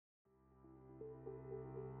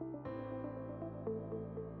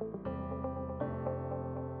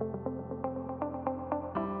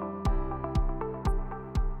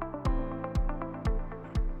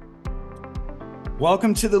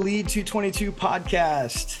Welcome to the Lead 222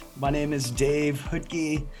 podcast. My name is Dave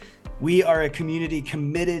Hutke. We are a community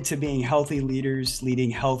committed to being healthy leaders,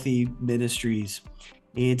 leading healthy ministries.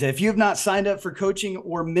 And if you have not signed up for coaching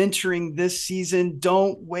or mentoring this season,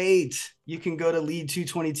 don't wait. You can go to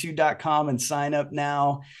lead222.com and sign up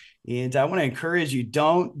now. And I want to encourage you,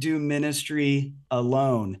 don't do ministry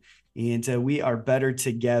alone. And we are better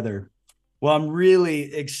together. Well, I'm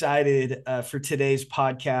really excited for today's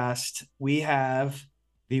podcast. We have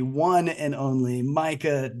the one and only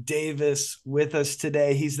Micah Davis with us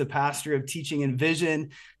today. He's the pastor of teaching and vision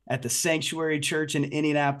at the Sanctuary Church in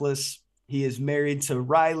Indianapolis. He is married to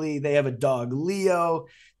Riley. They have a dog, Leo.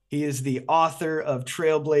 He is the author of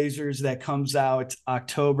Trailblazers that comes out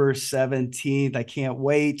October 17th. I can't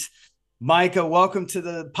wait. Micah, welcome to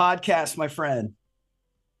the podcast, my friend.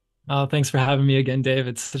 Oh, thanks for having me again, Dave.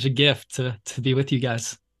 It's such a gift to be with you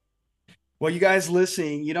guys. Well, you guys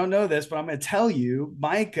listening, you don't know this, but I'm going to tell you,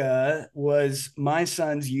 Micah was my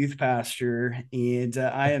son's youth pastor, and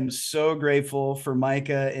I am so grateful for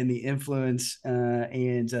Micah and the influence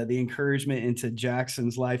and the encouragement into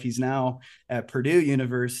Jackson's life. He's now at Purdue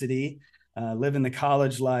University, living the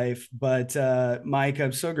college life. But Micah,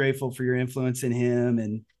 I'm so grateful for your influence in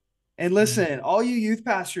him. And listen, all you youth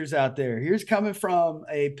pastors out there, here's coming from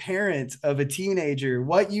a parent of a teenager.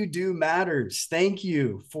 What you do matters. Thank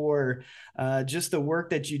you for just the work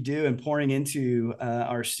that you do and pouring into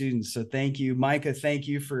our students. So thank you, Micah. Thank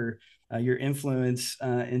you for your influence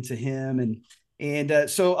into him. And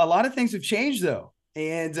so a lot of things have changed, though.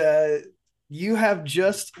 And you have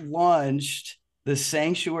just launched the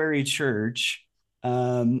Sanctuary Church.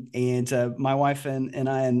 And my wife and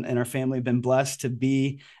I and our family have been blessed to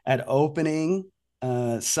be at opening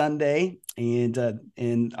Sunday and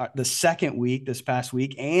the second week this past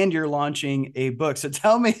week, and you're launching a book. So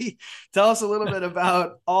tell us a little bit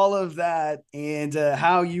about all of that and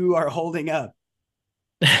how you are holding up.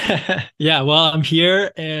 Yeah, well, I'm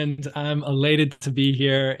here and I'm elated to be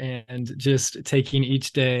here and just taking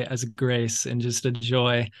each day as a grace and just a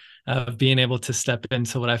joy of being able to step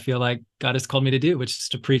into what I feel like God has called me to do, which is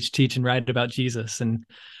to preach, teach, and write about Jesus. And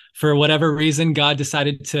for whatever reason, God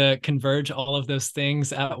decided to converge all of those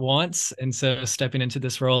things at once. And so stepping into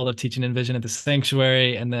this role of teaching and vision at the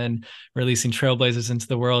sanctuary and then releasing Trailblazers into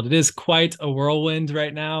the world, it is quite a whirlwind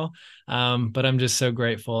right now. But I'm just so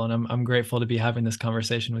grateful, and I'm grateful to be having this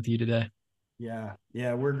conversation with you today.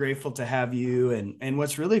 Yeah, we're grateful to have you. And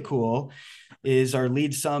what's really cool is our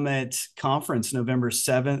Lead Summit conference, November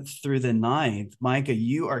 7th through the 9th. Micah,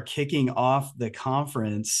 you are kicking off the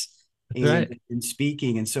conference Right. and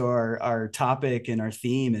speaking. And so our topic and our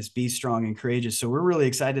theme is be strong and courageous. So we're really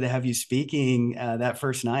excited to have you speaking that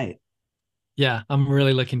first night. Yeah, I'm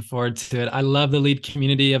really looking forward to it. I love the Lead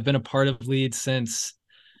community. I've been a part of Lead since,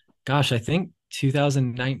 gosh, I think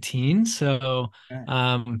 2019. So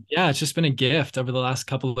yeah, it's just been a gift over the last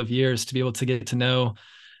couple of years to be able to get to know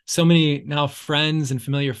so many now friends and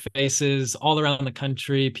familiar faces all around the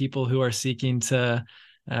country, people who are seeking to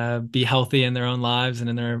be healthy in their own lives and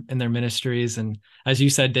in their ministries. And as you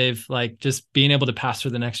said, Dave, like just being able to pastor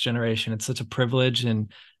the next generation, it's such a privilege.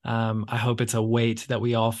 And I hope it's a weight that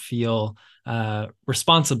we all feel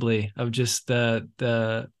responsibly of just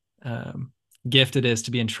the gift it is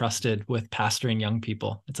to be entrusted with pastoring young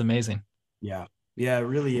people. It's amazing. Yeah, it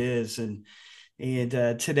really is. And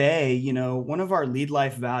today, one of our Lead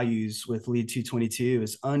Life values with Lead 222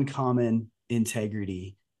 is uncommon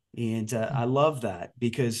integrity. And I love that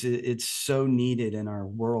because it's so needed in our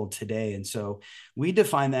world today. And so we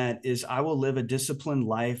define that as I will live a disciplined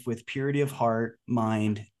life with purity of heart,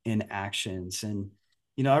 mind, and actions. And,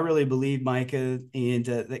 I really believe, Micah, and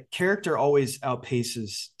that character always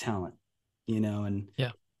outpaces talent, and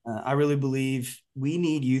Yeah. I really believe we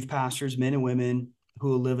need youth pastors, men and women, who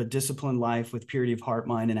will live a disciplined life with purity of heart,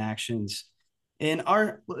 mind, and actions. And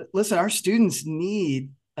our students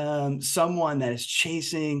need someone that is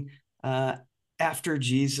chasing after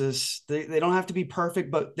Jesus. They don't have to be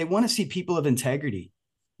perfect, but they want to see people of integrity,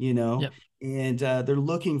 Yep. and they're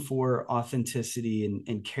looking for authenticity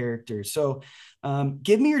and character. So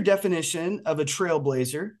give me your definition of a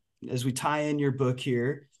trailblazer as we tie in your book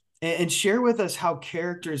here, and share with us how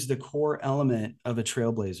character is the core element of a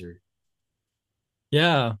trailblazer.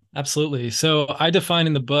 Yeah, absolutely. So I define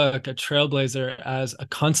in the book a trailblazer as a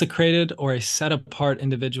consecrated or a set apart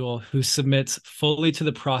individual who submits fully to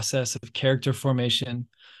the process of character formation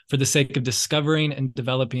for the sake of discovering and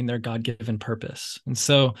developing their God-given purpose. And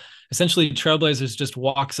so essentially Trailblazers just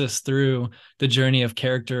walks us through the journey of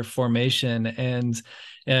character formation. And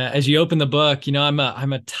as you open the book, I'm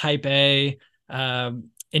a type A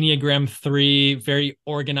Enneagram 3, very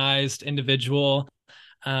organized individual.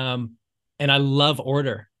 Um, and I love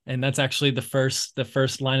order. And that's actually the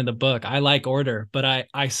first line of the book. I like order, but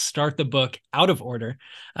I start the book out of order,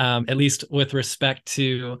 at least with respect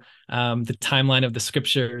to the timeline of the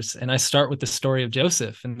scriptures. And I start with the story of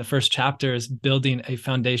Joseph. And the first chapter is building a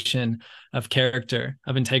foundation of character,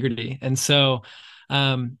 of integrity. And so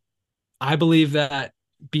I believe that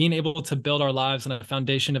being able to build our lives on a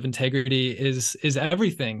foundation of integrity is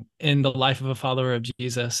everything in the life of a follower of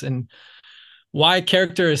Jesus. And why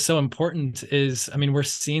character is so important is, I mean, we're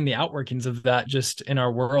seeing the outworkings of that just in our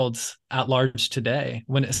worlds at large today,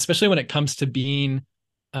 especially when it comes to being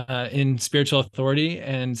in spiritual authority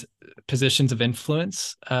and positions of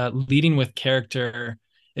influence. Leading with character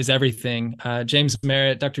is everything. Dr. James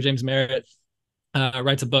Merritt,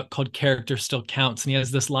 writes a book called Character Still Counts. And he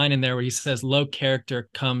has this line in there where he says, low character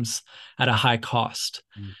comes at a high cost.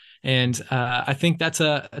 Mm. And I think that's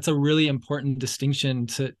a really important distinction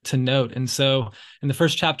to note. And so in the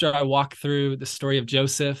first chapter, I walk through the story of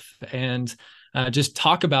Joseph and just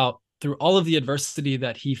talk about through all of the adversity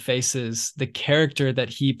that he faces, the character that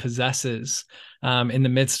he possesses in the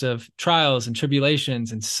midst of trials and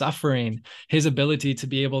tribulations and suffering, his ability to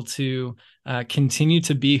be able to continue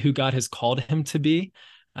to be who God has called him to be,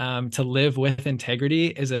 to live with integrity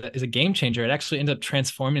is a game changer. It actually ends up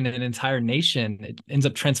transforming an entire nation. It ends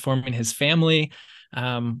up transforming his family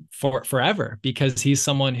for forever, because he's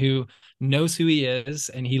someone who knows who he is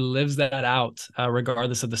and he lives that out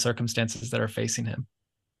regardless of the circumstances that are facing him.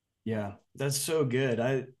 Yeah, that's so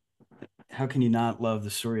good. How can you not love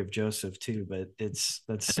the story of Joseph too? But that's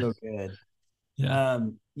so good. Yeah.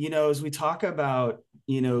 As we talk about,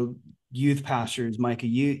 youth pastors, Micah,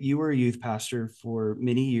 you were a youth pastor for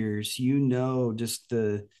many years. Just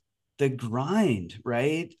the grind,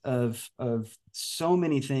 right? Of so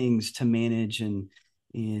many things to manage and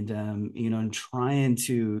trying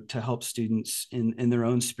to help students in their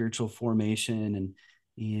own spiritual formation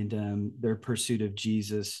and their pursuit of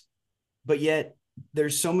Jesus. But yet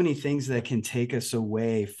there's so many things that can take us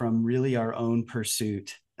away from really our own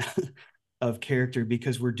pursuit of character,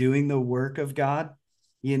 because we're doing the work of God,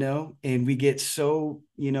 and we get so,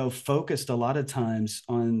 focused a lot of times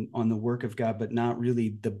on the work of God, but not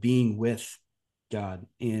really the being with God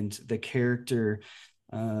and the character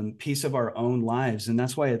piece of our own lives. And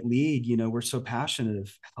that's why at Lead, we're so passionate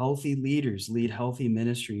of healthy leaders lead healthy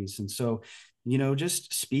ministries. And so,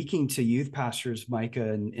 just speaking to youth pastors,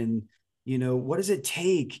 Micah, and what does it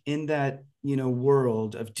take in that,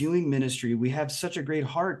 world of doing ministry? We have such a great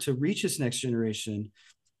heart to reach this next generation,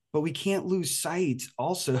 but we can't lose sight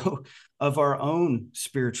also of our own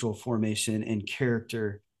spiritual formation and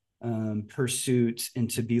character pursuit, and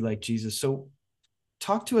to be like Jesus. So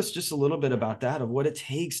talk to us just a little bit about that, of what it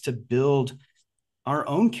takes to build our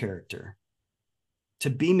own character, to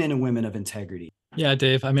be men and women of integrity. Yeah,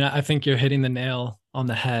 Dave. I mean, I think you're hitting the nail on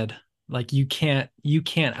the head. Like you can't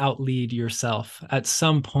outlead yourself. At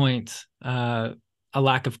some point, a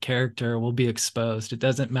lack of character will be exposed. It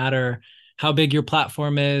doesn't matter how big your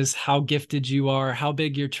platform is, how gifted you are, how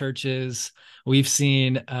big your church is. We've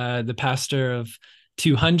seen the pastor of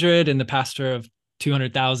 200 and the pastor of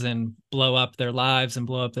 200,000 blow up their lives and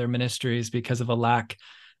blow up their ministries because of a lack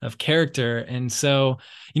of character. And so,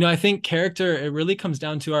 I think character, it really comes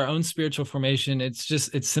down to our own spiritual formation. It's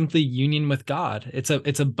simply union with God. It's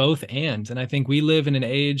a both and I think we live in an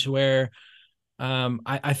age where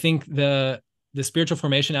I think the spiritual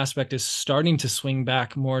formation aspect is starting to swing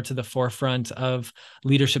back more to the forefront of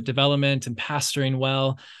leadership development and pastoring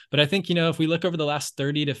well. But I think, if we look over the last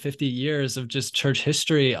 30 to 50 years of just church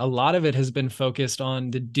history, a lot of it has been focused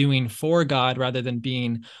on the doing for God rather than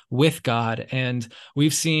being with God. And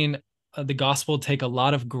we've seen the gospel take a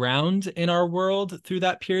lot of ground in our world through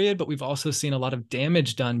that period, but we've also seen a lot of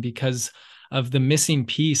damage done because of the missing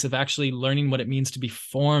piece of actually learning what it means to be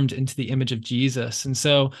formed into the image of Jesus. And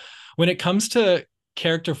so when it comes to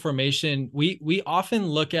character formation, we often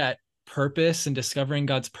look at purpose and discovering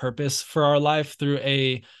God's purpose for our life through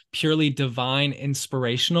a purely divine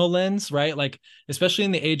inspirational lens, right? Like, especially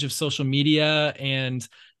in the age of social media and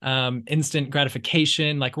instant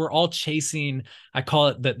gratification, like we're all chasing, I call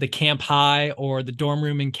it the camp high or the dorm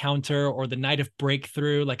room encounter or the night of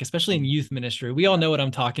breakthrough, like especially in youth ministry. We all know what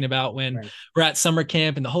I'm talking about when Right. we're at summer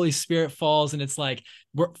camp and the Holy Spirit falls, and it's like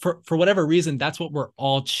for whatever reason, that's what we're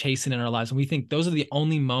all chasing in our lives. And we think those are the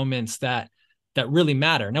only moments that that really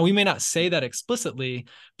matter. Now, we may not say that explicitly,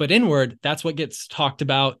 but inward, that's what gets talked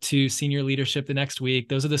about to senior leadership the next week.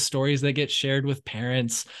 Those are the stories that get shared with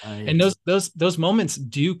parents. And Right. those moments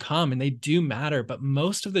do come and they do matter. But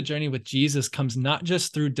most of the journey with Jesus comes not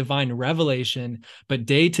just through divine revelation, but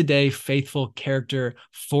day-to-day faithful character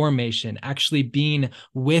formation, actually being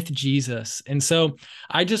with Jesus. And so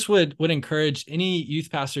I just would encourage any youth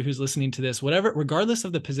pastor who's listening to this, whatever, regardless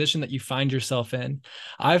of the position that you find yourself in,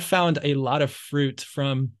 I've found a lot of fruit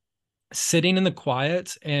from sitting in the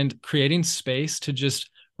quiet and creating space to just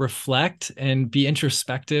reflect and be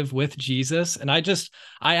introspective with Jesus. And I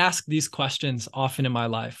ask these questions often in my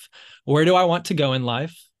life. Where do I want to go in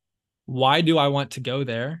life? Why do I want to go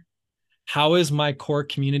there? How is my core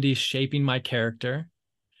community shaping my character?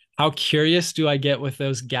 How curious do I get with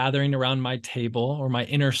those gathering around my table or my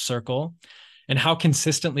inner circle? And how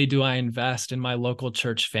consistently do I invest in my local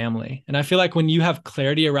church family? And I feel like when you have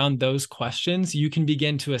clarity around those questions, you can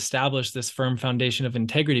begin to establish this firm foundation of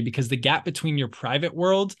integrity, because the gap between your private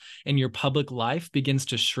world and your public life begins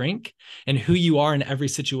to shrink, and who you are in every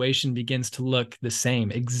situation begins to look the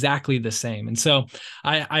same, exactly the same. And so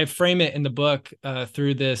I frame it in the book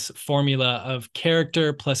through this formula of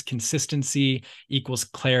character plus consistency equals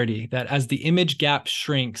clarity, that as the image gap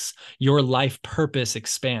shrinks, your life purpose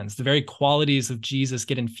expands. The very qualities of Jesus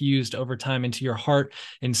get infused over time into your heart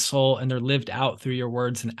and soul, and they're lived out through your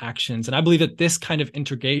words and actions. And I believe that this kind of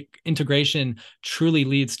integration truly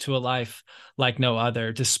leads to a life like no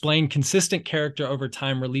other. Displaying consistent character over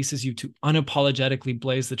time releases you to unapologetically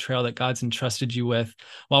blaze the trail that God's entrusted you with,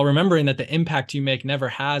 while remembering that the impact you make never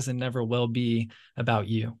has and never will be about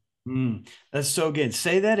you. That's so good.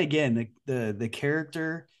 Say that again. The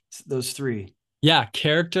character, those three. Yeah,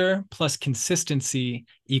 character plus consistency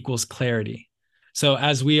equals clarity. So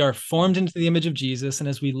as we are formed into the image of Jesus, and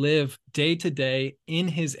as we live day to day in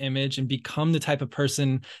his image and become the type of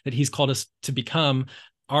person that he's called us to become,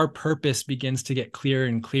 our purpose begins to get clearer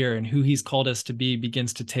and clearer, and who he's called us to be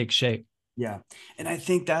begins to take shape. Yeah. And I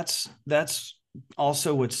think that's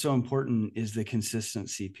also what's so important is the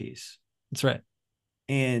consistency piece. That's right.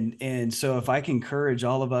 And so if I can encourage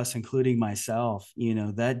all of us, including myself,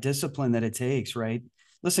 that discipline that it takes, right?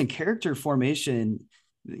 Listen, character formation,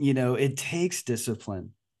 it takes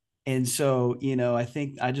discipline. And so, I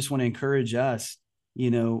think I just want to encourage us,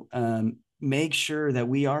 make sure that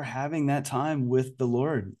we are having that time with the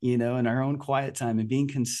Lord, in our own quiet time, and being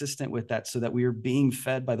consistent with that, so that we are being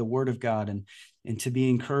fed by the word of God, and to be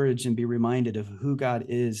encouraged and be reminded of who God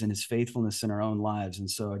is and his faithfulness in our own lives.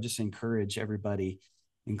 And so I just encourage everybody,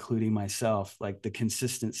 including myself, like the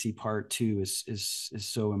consistency part too is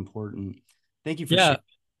so important. Thank you for Yeah.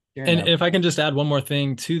 sharing And that. if I can just add one more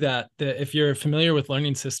thing to that, that if you're familiar with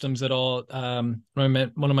learning systems at all, one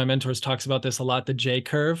of my mentors talks about this a lot, the J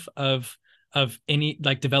curve of any,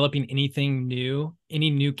 like, developing anything new, any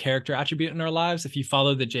new character attribute in our lives. If you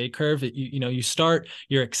follow the J curve, you start,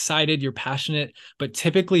 you're excited, you're passionate, but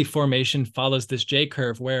typically formation follows this J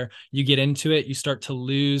curve, where you get into it, you start to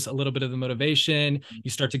lose a little bit of the motivation,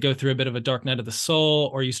 you start to go through a bit of a dark night of the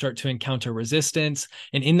soul, or you start to encounter resistance.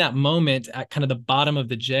 And in that moment, at kind of the bottom of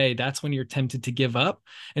the J, that's when you're tempted to give up.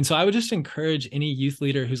 And so I would just encourage any youth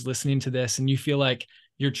leader who's listening to this and you feel like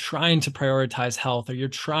you're trying to prioritize health, or you're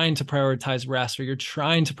trying to prioritize rest, or you're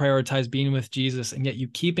trying to prioritize being with Jesus, and yet you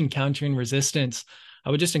keep encountering resistance,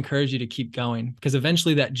 I would just encourage you to keep going, because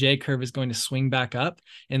eventually that J curve is going to swing back up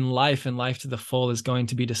in life, and life to the full is going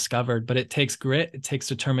to be discovered. But it takes grit, it takes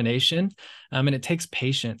determination, and it takes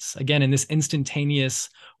patience. Again, in this instantaneous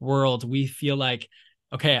world, we feel like,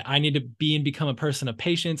 okay, I need to be and become a person of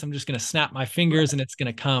patience. I'm just going to snap my fingers and it's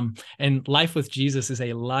going to come. And life with Jesus is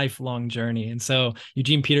a lifelong journey. And so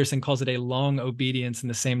Eugene Peterson calls it a long obedience in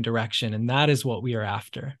the same direction. And that is what we are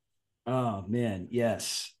after. Oh man,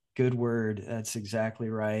 yes. Good word. That's exactly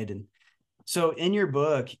right. And so in your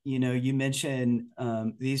book, you mentioned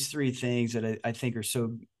these three things that I think are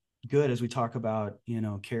so good as we talk about,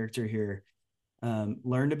 character here.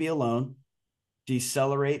 Learn to be alone,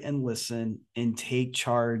 decelerate and listen, and take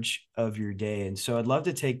charge of your day. And so I'd love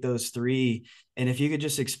to take those three, and if you could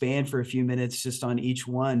just expand for a few minutes just on each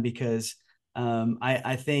one, because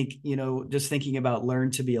I think, just thinking about learn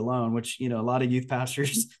to be alone, which, a lot of youth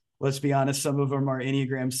pastors, let's be honest, some of them are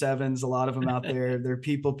Enneagram sevens, a lot of them out there, they're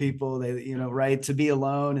people, they, right. To be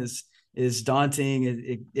alone is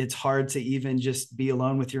daunting. It's hard to even just be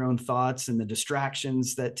alone with your own thoughts and the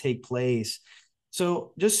distractions that take place.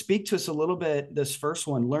 So just speak to us a little bit, this first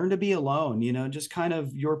one, learn to be alone, just kind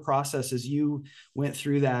of your process as you went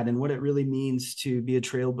through that, and what it really means to be a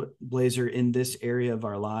trailblazer in this area of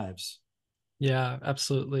our lives. Yeah,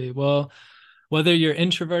 absolutely. Well, Whether you're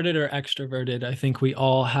introverted or extroverted, I think we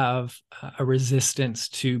all have a resistance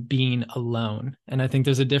to being alone. And I think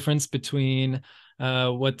there's a difference between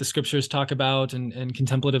what the scriptures talk about and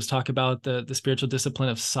contemplatives talk about, the spiritual discipline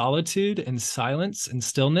of solitude and silence and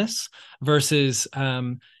stillness versus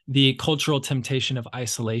the cultural temptation of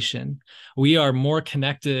isolation. We are more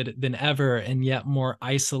connected than ever and yet more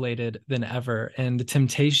isolated than ever. And the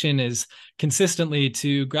temptation is consistently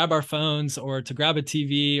to grab our phones or to grab a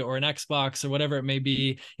TV or an Xbox or whatever it may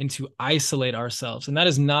be and to isolate ourselves. And that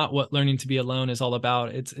is not what learning to be alone is all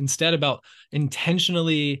about. It's instead about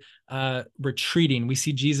intentionally retreating. We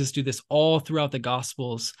see Jesus do this all throughout the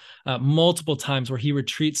Gospels, multiple times where he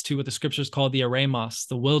retreats to what the scriptures call the eremos,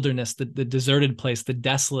 the wilderness, the deserted place, the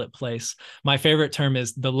desolate place. My favorite term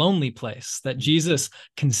is the lonely place, that Jesus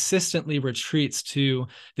consistently retreats to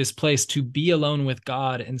this place to be alone with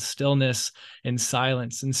God in stillness and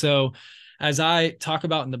silence. And so as I talk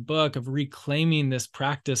about in the book of reclaiming this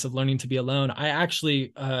practice of learning to be alone, I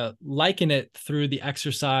actually liken it through the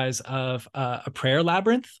exercise of a prayer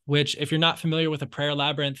labyrinth, which, if you're not familiar with a prayer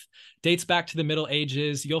labyrinth, dates back to the Middle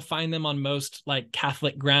Ages. You'll find them on most like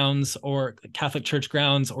Catholic grounds or Catholic church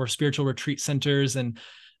grounds or spiritual retreat centers. And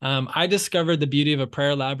I discovered the beauty of a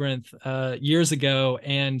prayer labyrinth years ago,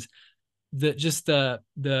 and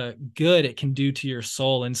the good it can do to your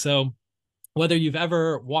soul. And so whether you've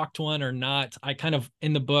ever walked one or not, I kind of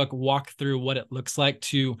in the book walk through what it looks like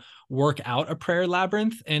to work out a prayer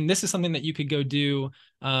labyrinth. And this is something that you could go do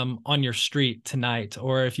on your street tonight.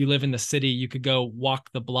 Or if you live in the city, you could go walk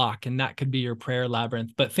the block and that could be your prayer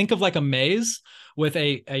labyrinth. But think of like a maze with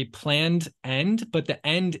a planned end, but the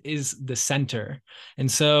end is the center.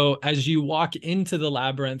 And so as you walk into the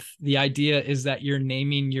labyrinth, the idea is that you're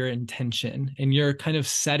naming your intention and you're kind of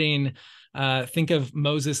setting think of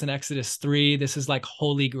Moses in Exodus 3. This is like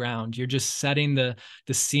holy ground. You're just setting the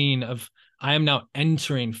scene of I am now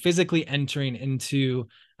physically entering into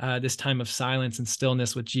this time of silence and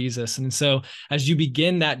stillness with Jesus. And so as you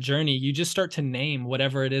begin that journey, you just start to name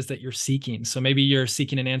whatever it is that you're seeking. So maybe you're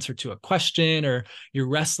seeking an answer to a question, or you're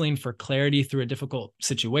wrestling for clarity through a difficult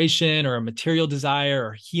situation or a material desire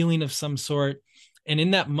or healing of some sort. And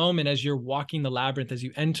in that moment, as you're walking the labyrinth, as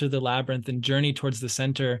you enter the labyrinth and journey towards the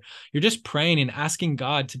center, you're just praying and asking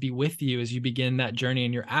God to be with you as you begin that journey,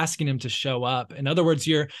 and you're asking him to show up. In other words,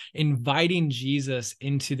 you're inviting Jesus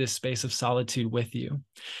into this space of solitude with you.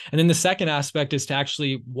 And then the second aspect is to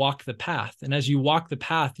actually walk the path. And as you walk the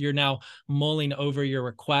path, you're now mulling over your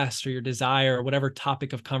request or your desire or whatever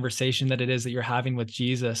topic of conversation that it is that you're having with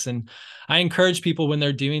Jesus. And I encourage people when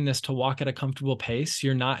they're doing this to walk at a comfortable pace.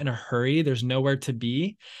 You're not in a hurry. There's nowhere to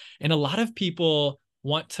be. And a lot of people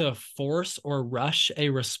want to force or rush a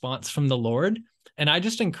response from the Lord. And I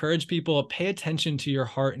just encourage people, pay attention to your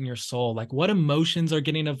heart and your soul. Like, what emotions are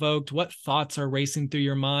getting evoked? What thoughts are racing through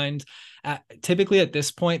your mind? Typically at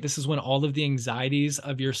this point, this is when all of the anxieties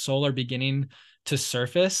of your soul are beginning to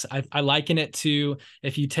surface. I liken it to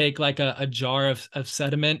if you take like a jar of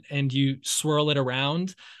sediment and you swirl it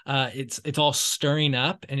around, it's all stirring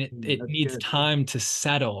up, and it needs Good. time to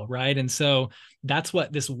settle, right? And so that's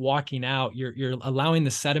what this walking out, you're allowing the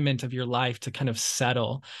sediment of your life to kind of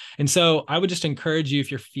settle. And so I would just encourage you, if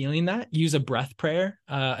you're feeling that, use a breath prayer.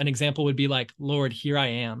 An example would be like, Lord, here I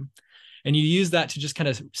am. And you use that to just kind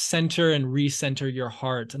of center and recenter your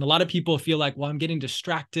heart. And a lot of people feel like, well, I'm getting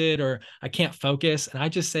distracted or I can't focus. And I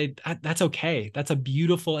just say that's okay. That's a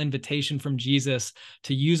beautiful invitation from Jesus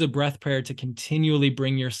to use a breath prayer to continually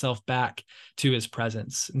bring yourself back to his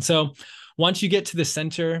presence. And so once you get to the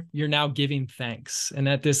center, you're now giving thanks. And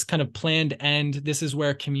at this kind of planned end, this is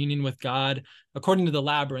where communion with God, according to the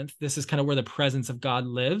labyrinth, this is kind of where the presence of God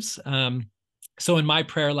lives. So in my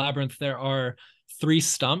prayer labyrinth, there are 3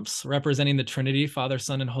 stumps representing the Trinity, Father,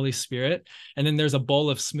 Son, and Holy Spirit. And then there's a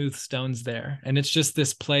bowl of smooth stones there. And it's just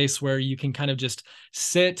this place where you can kind of just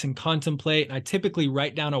sit and contemplate. And I typically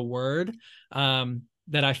write down a word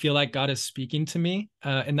that I feel like God is speaking to me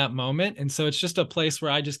in that moment. And so it's just a place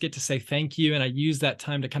where I just get to say thank you. And I use that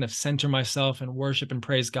time to kind of center myself and worship and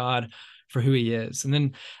praise God for who he is. And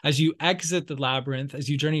then as you exit the labyrinth, as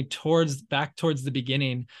you journey back towards the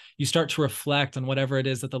beginning, you start to reflect on whatever it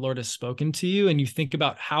is that the Lord has spoken to you. And you think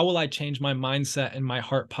about, how will I change my mindset and my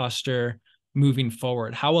heart posture moving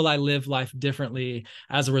forward? How will I live life differently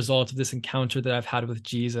as a result of this encounter that I've had with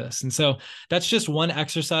Jesus? And so that's just one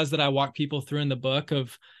exercise that I walk people through in the book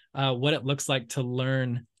of what it looks like to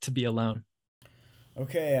learn to be alone.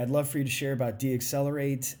 Okay, I'd love for you to share about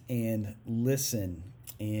deaccelerate and listen.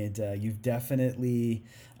 And you've definitely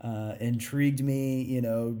intrigued me. You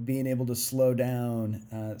know, being able to slow down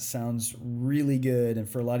sounds really good. And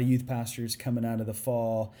for a lot of youth pastors coming out of the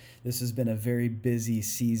fall, this has been a very busy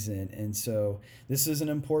season. And so this is an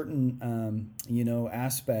important, you know,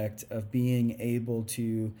 aspect of being able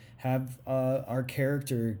to have our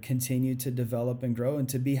character continue to develop and grow and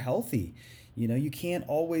to be healthy. You know, you can't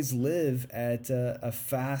always live at a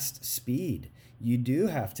fast speed. You do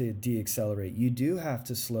have to deaccelerate. You do have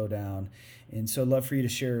to slow down. And so I'd love for you to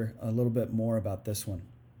share a little bit more about this one.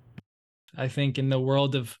 I think in the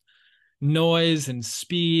world of noise and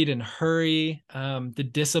speed and hurry, the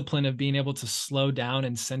discipline of being able to slow down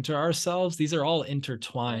and center ourselves, these are all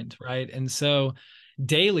intertwined, right? And so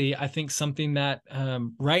daily, I think something that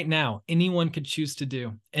right now anyone could choose to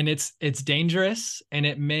do, and it's dangerous and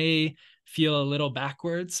it may feel a little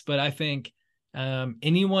backwards, but I think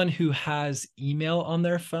anyone who has email on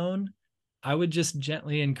their phone, I would just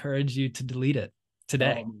gently encourage you to delete it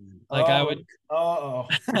today. Oh, Like I oh, would. oh.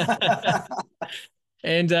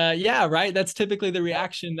 And yeah, right. That's typically the Yep,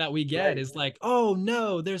 reaction that we get right. is like, oh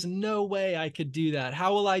no, there's no way I could do that.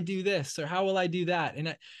 How will I do this? Or how will I do that?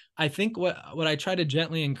 And I think what I try to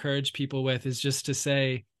gently encourage people with is just to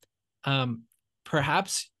say, um,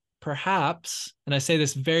 perhaps, and I say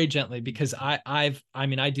this very gently because I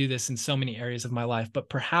mean, I do this in so many areas of my life, but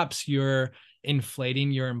perhaps you're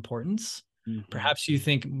inflating your importance. Mhm. Perhaps you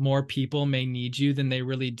think more people may need you than they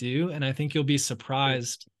really do. And I think you'll be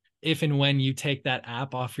surprised if and when you take that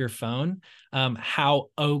app off your phone, how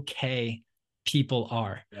okay people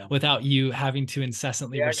are Yeah. without you having to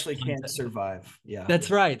incessantly We actually respond can't to. survive. Yeah.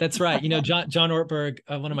 That's right. That's right. You know, John Ortberg,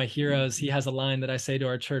 one of my heroes, he has a line that I say to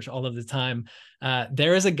our church all of the time.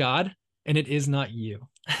 There is a God, and it is not you.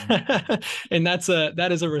 And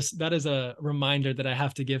that is a reminder that I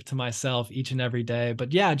have to give to myself each and every day.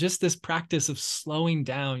 But yeah, just this practice of slowing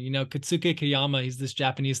down. You know, Katsuki Kiyama, he's this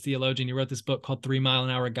Japanese theologian. He wrote this book called 3 Mile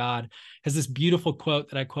an Hour God. Has this beautiful quote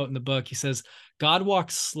that I quote in the book. He says, "God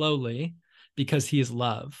walks slowly because he is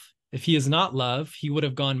love. If he is not love, he would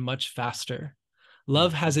have gone much faster."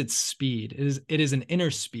 Love has its speed. It is an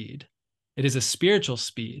inner speed. It is a spiritual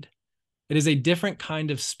speed. It is a different kind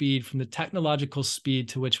of speed from the technological speed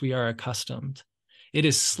to which we are accustomed. It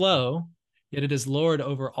is slow, yet it is Lord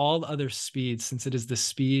over all other speeds, since it is the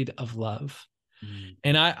speed of love. Mhm.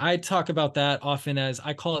 And I talk about that often as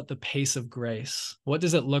I call it the pace of grace. What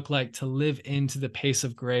does it look like to live into the pace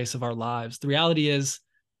of grace of our lives? The reality is,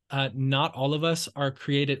 not all of us are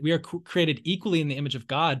created. We are created equally in the image of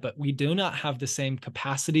God, but we do not have the same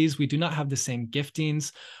capacities. We do not have the same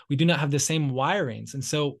giftings. We do not have the same wirings. And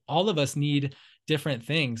so all of us need different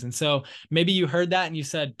things. And so maybe you heard that and you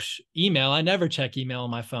said, email, I never check email on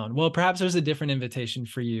my phone. Well, perhaps there's a different invitation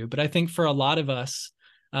for you. But I think for a lot of us,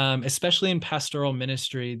 especially in pastoral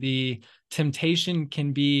ministry, the temptation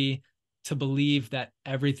can be to believe that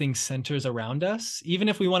everything centers around us, even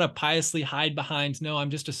if we want to piously hide behind, no,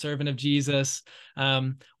 I'm just a servant of Jesus.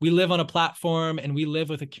 We live on a platform and we live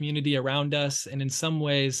with a community around us. And in some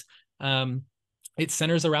ways, it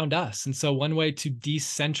centers around us. And so one way to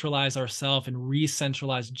decentralize ourselves and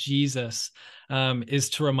re-centralize Jesus is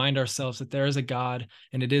to remind ourselves that there is a God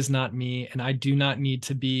and it is not me. And I do not need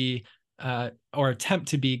to be or attempt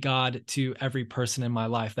to be God to every person in my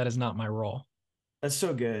life. That is not my role. That's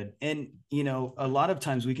so good. And, you know, a lot of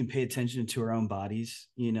times we can pay attention to our own bodies,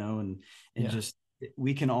 you know, and Yeah. just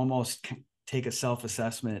we can almost take a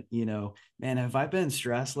self-assessment, you know, man, have I been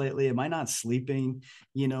stressed lately? Am I not sleeping,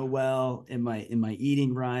 you know, well? Am I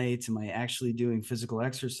eating right? Am I actually doing physical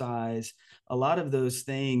exercise? A lot of those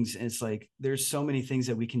things, it's like there's so many things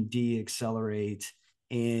that we can de-accelerate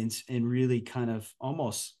and really kind of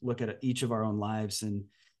almost look at each of our own lives and,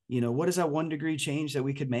 you know, what is that 1 degree change that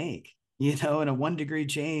we could make? You know, and a 1 degree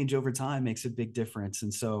change over time makes a big difference.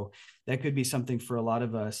 And so that could be something for a lot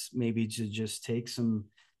of us, maybe to just take some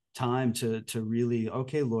time to really,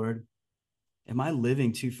 okay, Lord, am I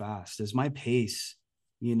living too fast? Is my pace,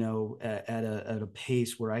 you know, at a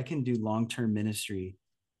pace where I can do long-term ministry?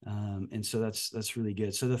 And so that's really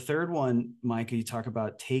good. So the third one, Micah, you talk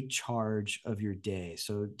about take charge of your day.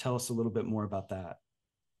 So tell us a little bit more about that.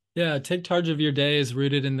 Yeah. Take charge of your day is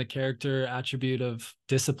rooted in the character attribute of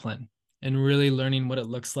discipline and really learning what it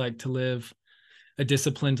looks like to live a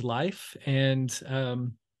disciplined life. And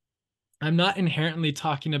I'm not inherently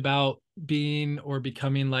talking about being or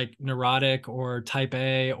becoming like neurotic or type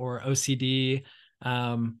A or OCD.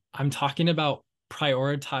 I'm talking about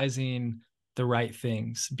prioritizing the right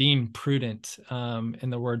things, being prudent, in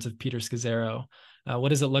the words of Peter Scazzaro. What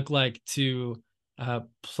does it look like to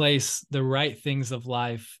place the right things of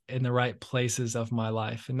life in the right places of my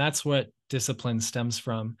life. And that's what discipline stems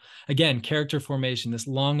from. Again, character formation, this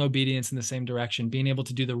long obedience in the same direction, being able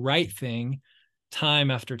to do the right thing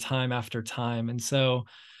time after time after time. And so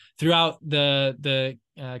throughout the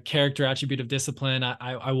character attribute of discipline,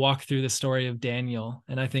 I walk through the story of Daniel,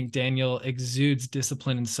 and I think Daniel exudes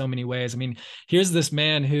discipline in so many ways. I mean, here's this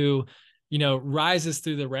man who, rises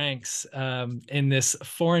through the ranks in this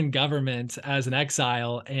foreign government as an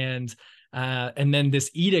exile, and then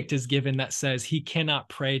this edict is given that says he cannot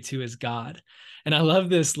pray to his God. And I love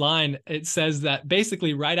this line. It says that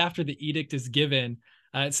basically right after the edict is given,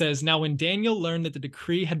 it says, "Now when Daniel learned that the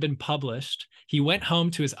decree had been published, he went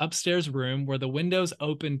home to his upstairs room where the windows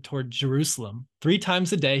opened toward Jerusalem. 3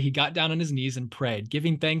 times a day, he got down on his knees and prayed,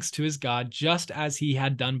 giving thanks to his God just as he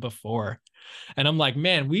had done before." And I'm like,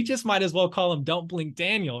 man, we just might as well call him Don't Blink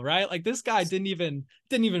Daniel, right? Like this guy didn't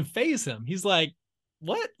even phase him. He's like,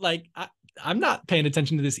 what? Like, I'm not paying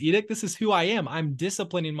attention to this edict. This is who I am. I'm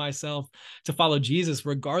disciplining myself to follow Jesus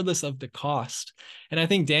regardless of the cost. And I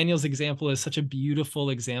think Daniel's example is such a beautiful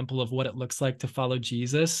example of what it looks like to follow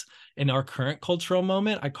Jesus in our current cultural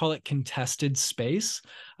moment. I call it contested space.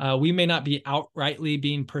 We may not be outrightly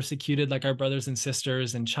being persecuted like our brothers and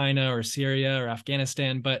sisters in China or Syria or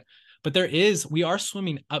Afghanistan, but we are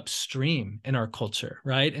swimming upstream in our culture,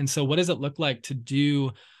 right? And so what does it look like to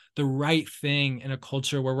do the right thing in a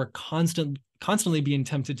culture where we're constantly being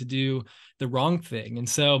tempted to do the wrong thing? And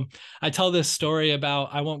so I tell this story about,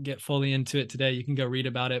 I won't get fully into it today, you can go read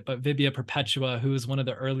about it, but Vibia Perpetua, who was one of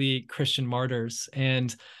the early Christian martyrs.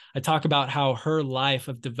 And I talk about how her life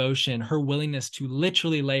of devotion, her willingness to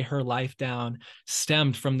literally lay her life down,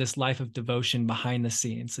 stemmed from this life of devotion behind the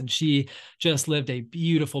scenes. And she just lived a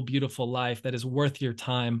beautiful, beautiful life that is worth your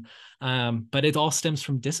time. But it all stems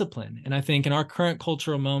from discipline. And I think in our current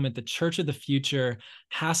cultural moment, the church of the future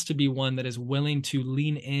has to be one that is willing to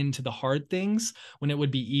lean into the hard things when it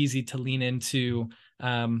would be easy to lean into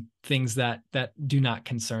things that do not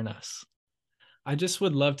concern us. I just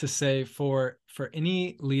would love to say for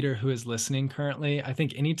any leader who is listening currently, I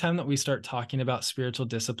think anytime that we start talking about spiritual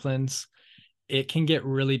disciplines, it can get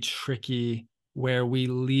really tricky where we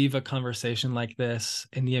leave a conversation like this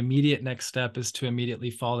and the immediate next step is to immediately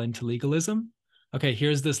fall into legalism. Okay,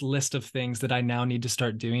 here's this list of things that I now need to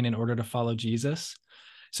start doing in order to follow Jesus.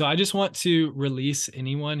 So I just want to release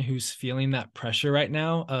anyone who's feeling that pressure right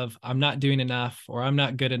now of I'm not doing enough, or I'm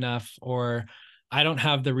not good enough, or I don't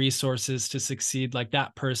have the resources to succeed like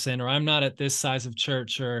that person, or I'm not at this size of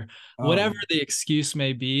church, or whatever the excuse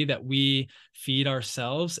may be that we feed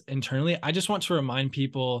ourselves internally. I just want to remind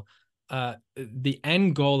people the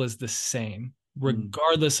end goal is the same,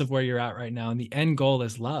 regardless of where you're at right now. And the end goal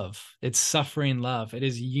is love. It's suffering love. It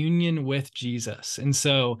is union with Jesus. And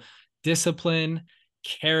so discipline,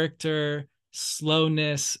 character,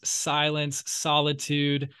 slowness, silence,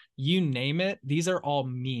 solitude, you name it, these are all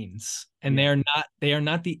means, and they are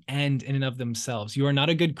not the end in and of themselves. You are not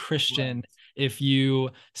a good Christian if you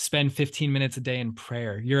spend 15 minutes a day in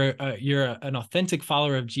prayer. You're an authentic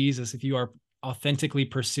follower of Jesus if you are authentically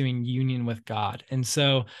pursuing union with God. And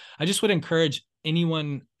so I just would encourage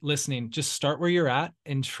anyone listening, just start where you're at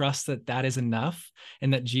and trust that that is enough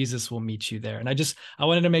and that Jesus will meet you there. And I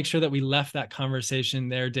wanted to make sure that we left that conversation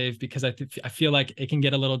there, Dave, because I feel like it can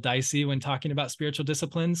get a little dicey when talking about spiritual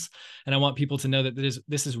disciplines. And I want people to know that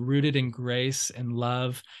this is rooted in grace and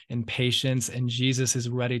love and patience, and Jesus is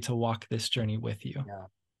ready to walk this journey with you. Yeah.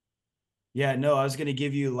 Yeah, no, I was going to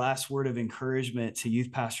give you last word of encouragement to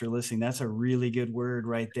youth pastor listening. That's a really good word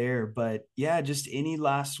right there. But yeah, just any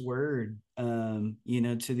last word, to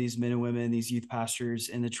these men and women, these youth pastors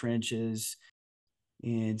in the trenches.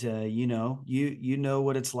 And, you know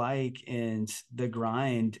what it's like, and the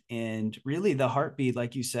grind, and really the heartbeat,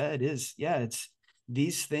 like you said, is, it's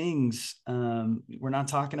these things. We're not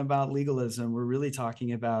talking about legalism. We're really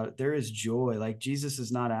talking about, there is joy. Like Jesus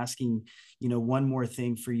is not asking, one more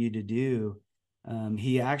thing for you to do.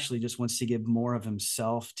 He actually just wants to give more of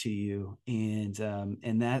himself to you. And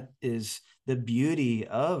that is the beauty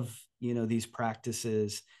of, these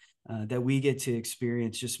practices, that we get to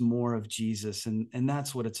experience just more of Jesus. And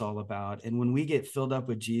that's what it's all about. And when we get filled up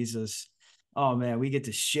with Jesus, oh man, we get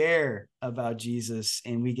to share about Jesus,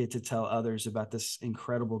 and we get to tell others about this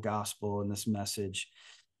incredible gospel and this message.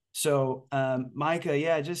 So, Micah,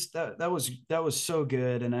 yeah, just that was so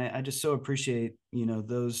good. And I just so appreciate,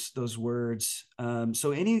 those words.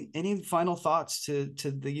 So any final thoughts to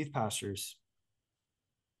the youth pastors?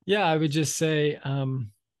 Yeah, I would just say,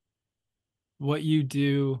 what you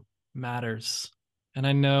do matters. And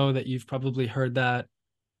I know that you've probably heard that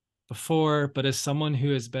before, but as someone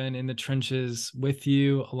who has been in the trenches with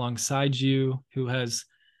you, alongside you, who has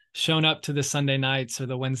shown up to the Sunday nights or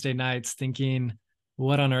the Wednesday nights thinking,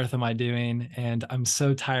 what on earth am I doing? And I'm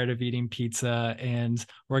so tired of eating pizza, and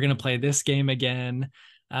we're going to play this game again.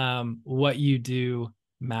 What you do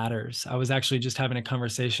matters. I was actually just having a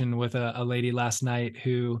conversation with a lady last night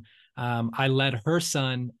who I led her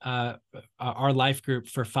son, our life group,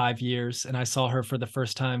 for 5 years, and I saw her for the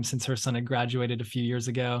first time since her son had graduated a few years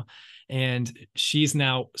ago. And she's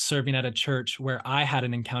now serving at a church where I had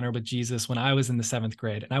an encounter with Jesus when I was in the 7th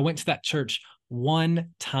grade. And I went to that church one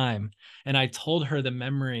time, and I told her the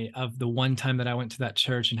memory of the one time that I went to that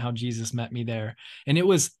church and how Jesus met me there. And it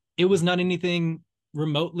was not anything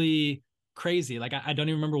remotely crazy. Like I don't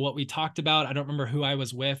even remember what we talked about. I don't remember who I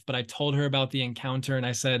was with, but I told her about the encounter, and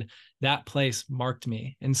I said, that place marked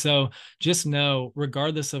me. And so just know,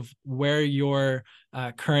 regardless of where your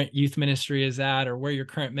current youth ministry is at, or where your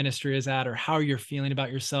current ministry is at, or how you're feeling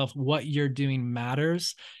about yourself, what you're doing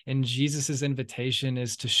matters. And Jesus's invitation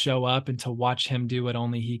is to show up and to watch him do what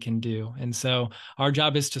only he can do. And so our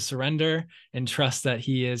job is to surrender and trust that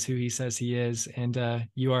he is who he says he is. And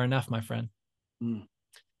you are enough, my friend. Mm.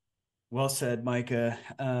 Well said, Micah.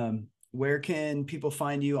 Where can people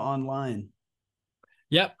find you online?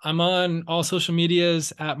 Yep, I'm on all social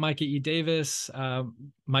medias at Micah E. Davis,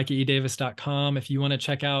 MicahEDavis.com. If you want to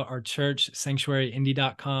check out our church,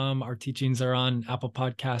 sanctuaryindy.com. Our teachings are on Apple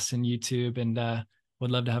Podcasts and YouTube, and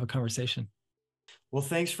would love to have a conversation. Well,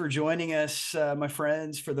 thanks for joining us, my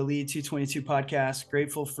friends, for the Lead 222 podcast.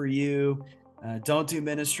 Grateful for you. Don't do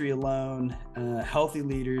ministry alone. Healthy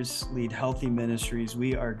leaders lead healthy ministries.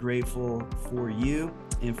 We are grateful for you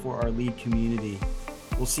and for our Lead community.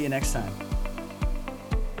 We'll see you next time.